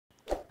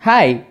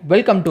Hi,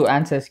 welcome to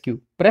answersQ.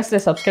 Press the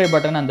subscribe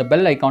button and the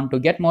bell icon to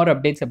get more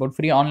updates about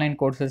free online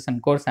courses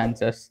and course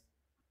answers.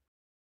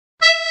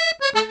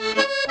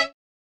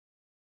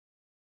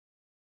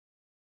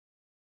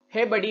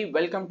 Hey buddy,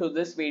 welcome to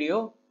this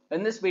video.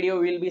 In this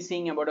video, we'll be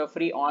seeing about a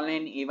free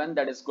online event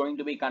that is going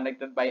to be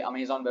conducted by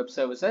Amazon Web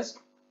Services.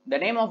 The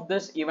name of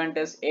this event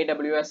is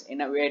AWS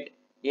Innovate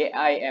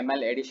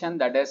AI/ML edition,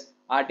 that is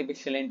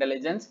Artificial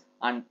Intelligence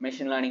and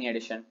Machine Learning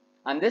edition.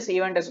 And this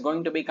event is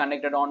going to be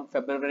conducted on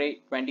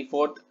February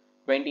 24th,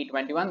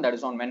 2021, that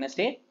is on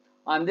Wednesday.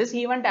 And this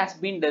event has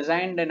been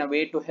designed in a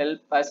way to help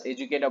us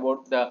educate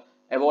about the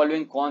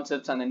evolving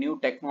concepts and the new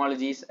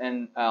technologies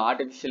in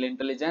artificial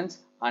intelligence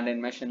and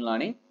in machine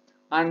learning.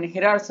 And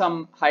here are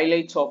some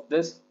highlights of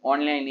this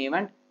online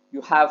event.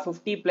 You have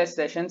 50 plus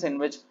sessions in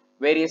which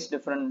various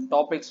different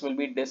topics will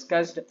be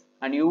discussed,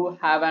 and you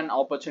have an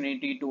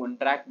opportunity to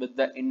interact with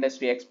the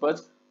industry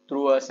experts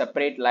through a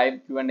separate live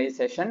Q&A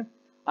session.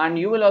 And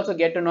you will also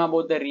get to know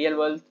about the real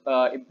world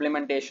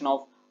implementation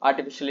of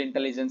artificial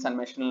intelligence and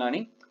machine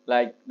learning.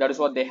 Like that is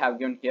what they have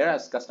given here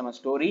as customer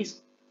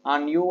stories.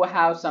 And you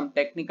have some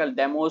technical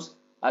demos,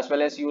 as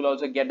well as you will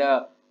also get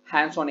a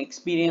hands-on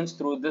experience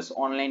through this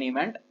online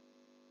event.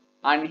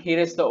 And here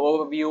is the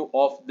overview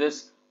of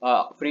this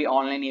free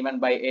online event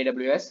by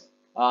AWS.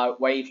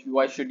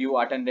 Why should you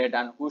attend it,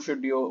 and who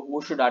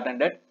should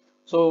attend it?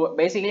 So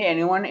basically,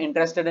 anyone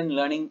interested in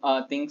learning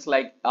things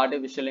like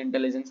artificial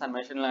intelligence and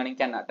machine learning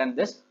can attend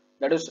this.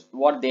 That is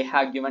what they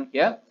have given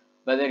here.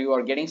 Whether you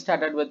are getting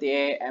started with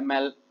AI,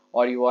 ML,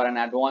 or you are an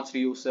advanced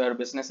user,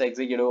 business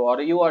executive, or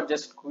you are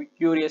just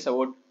curious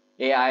about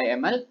AI,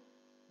 ML,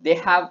 they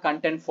have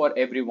content for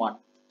everyone.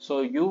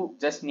 So you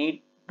just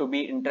need to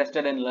be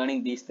interested in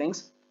learning these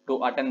things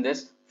to attend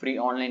this free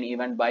online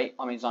event by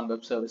Amazon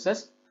Web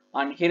Services.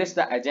 And here is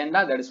the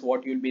agenda. That is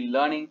what you'll be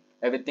learning.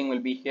 Everything will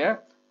be here.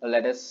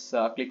 Let us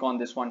click on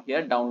this one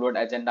here, download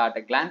agenda at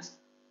a glance.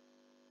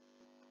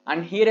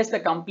 And here is the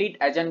complete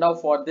agenda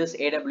for this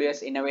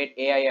AWS Innovate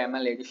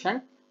AI/ML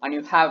edition. And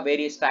you have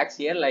various tracks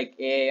here like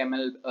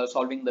AI/ML,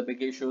 solving the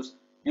big issues,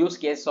 use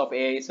cases of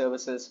AI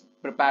services,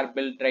 prepare,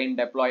 build, train,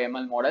 deploy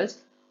ML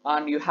models.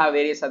 And you have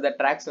various other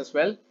tracks as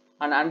well.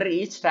 And under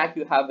each track,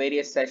 you have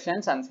various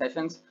sessions, and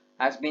sessions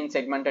has been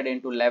segmented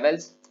into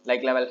levels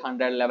like level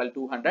 100, level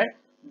 200.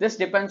 This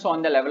depends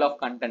on the level of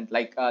content.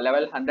 Like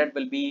level 100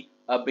 will be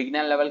a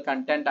beginner level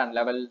content, and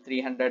level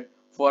 300,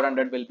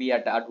 400 will be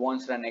at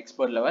advanced and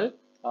expert level.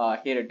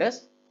 Here it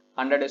is.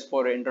 100 is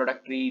for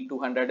introductory,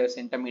 200 is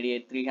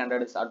intermediate,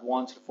 300 is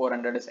advanced,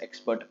 400 is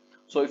expert.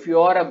 So if you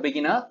are a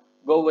beginner,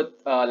 go with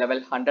level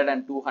 100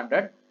 and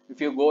 200.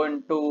 If you go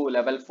into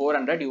level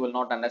 400, you will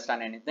not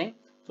understand anything.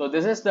 So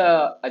this is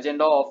the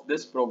agenda of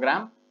this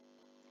program.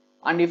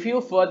 And if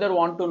you further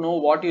want to know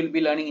what you will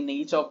be learning in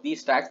each of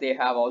these tracks, they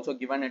have also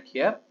given it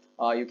here.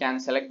 You can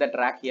select the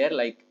track here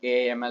like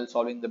AI/ML,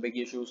 solving the big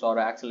issues, or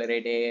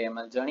accelerate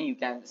AI/ML journey. You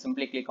can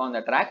simply click on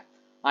the track,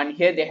 and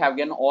here they have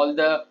given all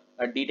the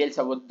details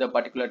about the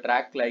particular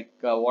track, like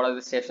what are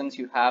the sessions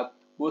you have,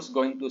 who's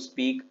going to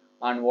speak,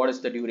 and what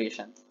is the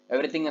duration.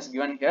 Everything is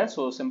given here.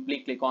 So simply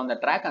click on the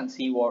track and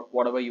see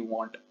whatever you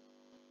want.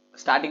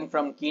 Starting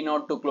from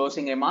keynote to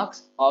closing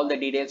remarks, all the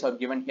details are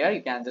given here.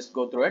 You can just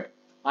go through it.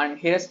 And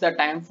here's the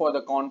time for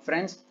the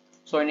conference.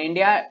 So in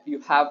India, you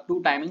have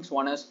two timings.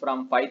 One is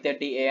from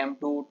 5:30 a.m.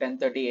 to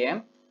 10:30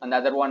 a.m. and the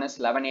other one is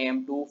 11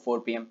 a.m. to 4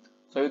 p.m.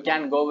 So you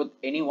can go with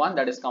any one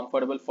that is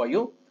comfortable for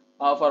you.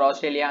 For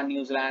Australia,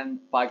 New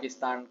Zealand,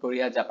 Pakistan,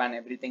 Korea, Japan,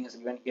 everything is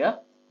given here.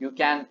 You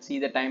can see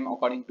the time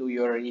according to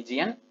your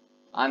region.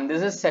 And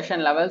this is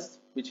session levels,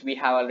 which we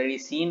have already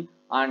seen.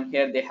 And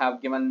here they have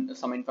given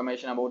some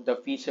information about the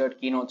featured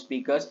keynote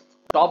speakers.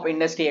 Top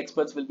industry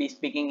experts will be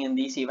speaking in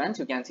these events.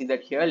 You can see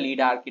that here: lead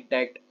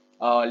architect,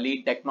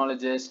 lead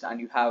technologist,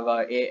 and you have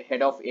a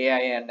head of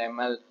AI and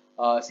ML,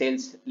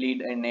 sales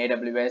lead in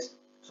AWS.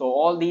 So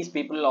all these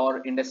people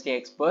are industry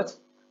experts.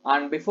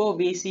 And before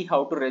we see how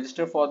to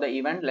register for the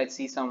event, let's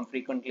see some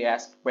frequently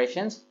asked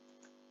questions.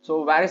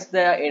 So where is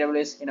the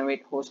AWS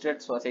Innovate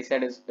hosted? So as I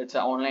said, it's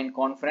an online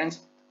conference.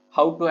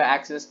 How to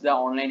access the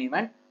online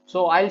event?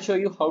 So I'll show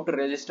you how to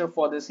register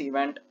for this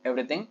event,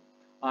 everything,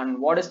 and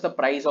what is the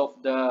price of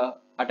the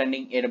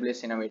attending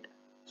AWS Innovate.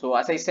 So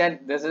as I said,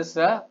 this is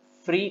a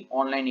free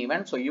online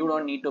event, so you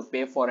don't need to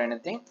pay for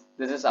anything.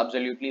 This is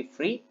absolutely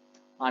free.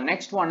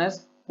 Next one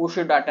is who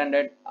should attend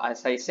it.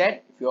 As I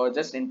said, if you are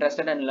just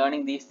interested in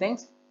learning these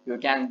things, you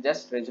can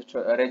just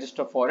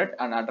register for it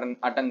and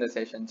attend the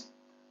sessions.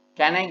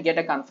 Can I get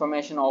a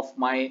confirmation of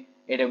my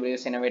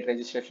AWS Innovate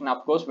registration?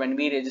 Of course, when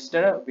we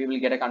register, we will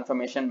get a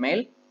confirmation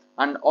mail.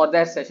 And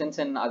other sessions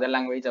in other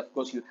language, of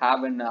course, you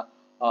have in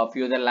a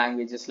few other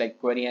languages like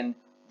Korean,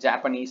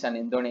 Japanese, and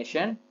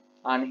Indonesian.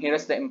 And here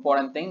is the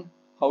important thing: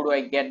 how do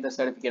I get the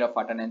certificate of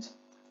attendance?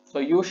 So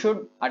you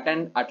should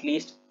attend at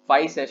least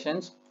 5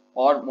 sessions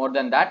or more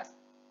than that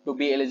to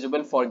be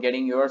eligible for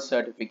getting your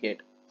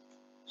certificate.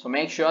 So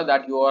make sure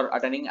that you are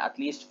attending at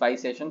least 5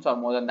 sessions or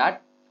more than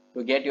that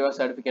to get your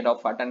certificate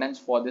of attendance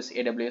for this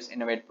AWS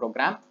Innovate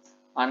program.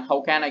 And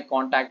how can I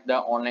contact the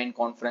online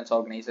conference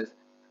organizers?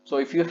 So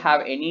if you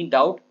have any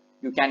doubt,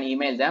 you can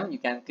email them. You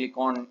can click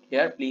on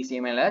here, please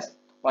email us,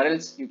 or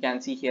else you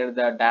can see here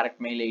the direct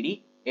mail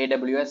ID,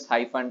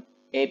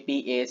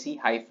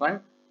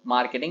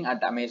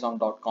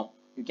 aws-apac-marketing@amazon.com.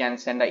 You can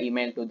send an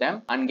email to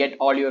them and get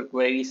all your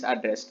queries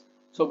addressed.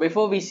 So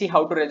before we see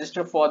how to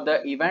register for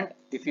the event,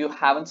 if you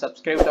haven't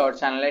subscribed to our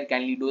channel yet,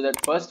 kindly do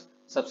that first.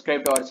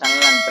 Subscribe to our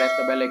channel and press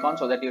the bell icon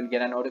so that you'll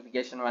get a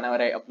notification whenever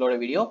I upload a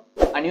video.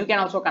 And you can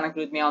also connect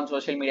with me on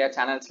social media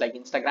channels like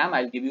Instagram.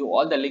 I'll give you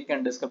all the link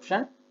in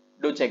description.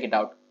 Do check it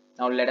out.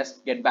 Now let us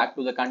get back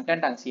to the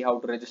content and see how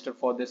to register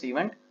for this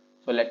event.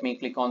 So let me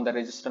click on the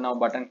register now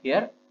button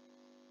here.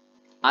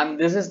 And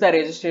this is the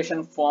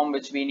registration form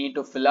which we need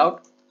to fill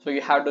out. So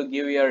you have to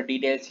give your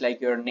details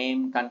like your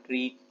name,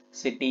 country,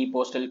 city,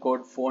 postal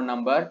code, phone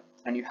number,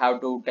 and you have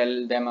to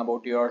tell them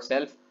about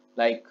yourself,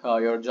 like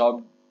your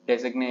job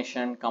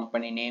designation,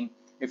 company name.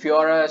 If you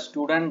are a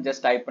student,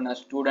 just type in a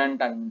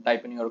student and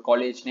type in your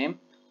college name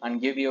and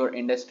give your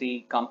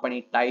industry,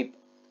 company type,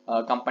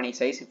 company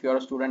size. If you are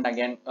a student,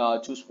 again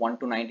choose 1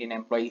 to 19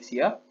 employees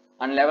here,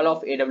 and level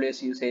of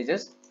AWS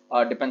usages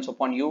depends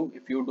upon you.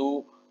 If you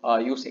do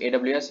use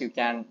AWS, you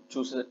can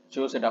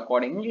choose it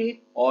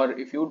accordingly, or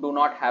if you do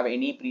not have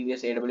any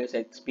previous AWS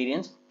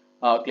experience,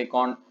 click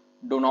on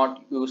do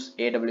not use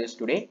AWS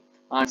today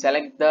and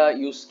select the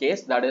use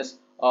case, that is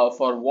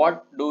for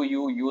what do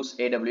you use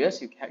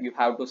AWS. You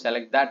have to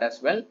select that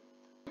as well.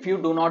 If you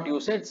do not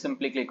use it,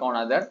 simply click on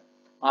other,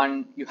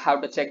 and you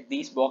have to check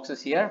these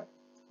boxes here.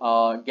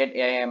 Get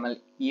AI/ML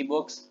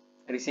ebooks,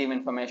 receive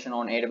information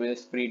on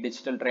AWS free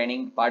digital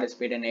training,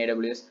 participate in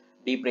AWS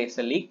Deep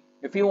Racer League.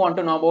 If you want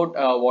to know about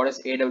what is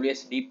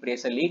AWS Deep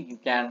Racer League, you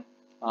can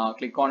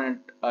click on it,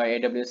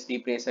 AWS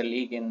Deep Racer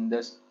League in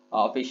this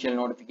official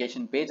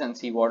notification page and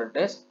see what it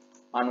is.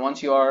 And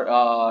once you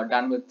are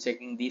done with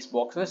checking these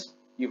boxes,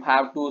 you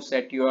have to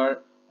set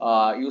your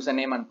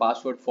username and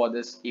password for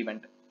this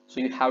event. So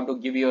you have to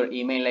give your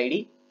email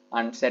ID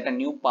and set a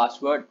new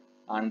password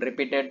and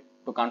repeat it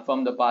to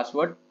confirm the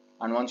password.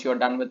 And once you are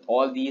done with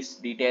all these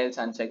details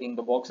and checking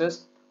the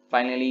boxes,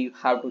 finally you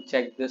have to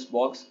check this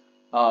box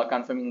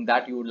confirming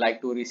that you would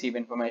like to receive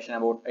information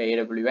about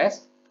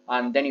AWS,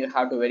 and then you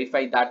have to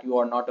verify that you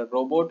are not a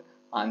robot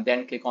and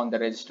then click on the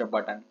register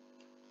button.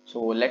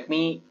 So let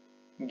me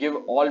give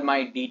all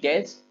my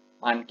details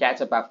and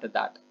catch up after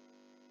that.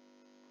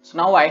 So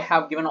now I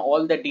have given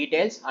all the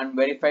details and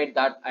verified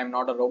that I am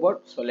not a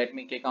robot. So let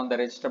me click on the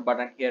register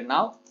button here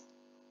now.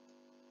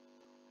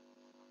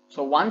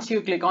 So once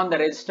you click on the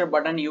register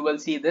button, you will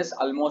see this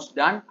almost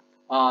done.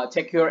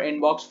 Check your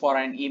inbox for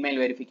an email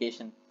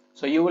verification.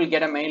 So you will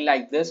get a mail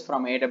like this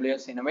from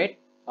AWS Innovate.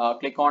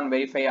 Click on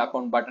verify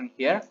account button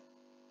here.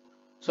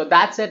 So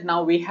that's it.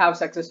 Now we have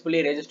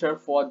successfully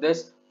registered for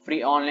this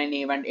free online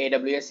event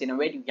AWS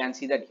Innovate. You can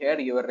see that here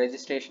your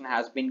registration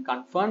has been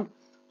confirmed.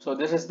 So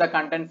this is the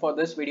content for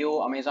this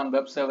video. Amazon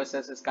Web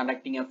Services is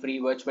conducting a free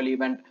virtual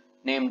event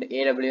named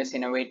AWS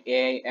Innovate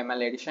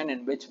AI/ML edition,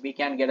 in which we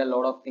can get a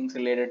lot of things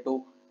related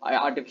to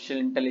artificial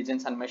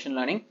intelligence and machine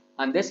learning.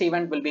 And this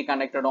event will be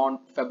conducted on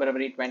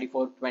February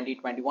 24,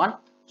 2021.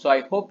 So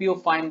I hope you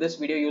find this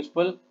video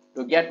useful.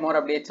 To get more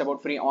updates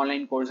about free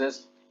online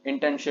courses,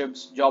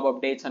 internships, job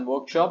updates and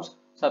workshops,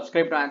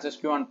 subscribe to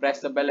answersQ and press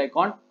the bell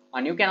icon.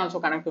 And you can also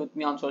connect with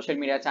me on social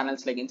media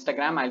channels like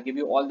Instagram. I'll give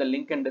you all the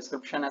link in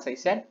description, as I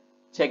said.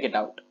 Check it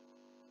out.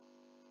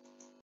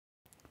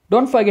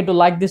 Don't forget to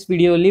like this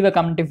video, leave a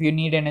comment if you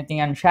need anything,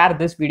 and share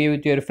this video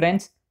with your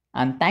friends.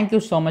 And thank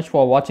you so much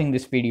for watching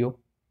this video.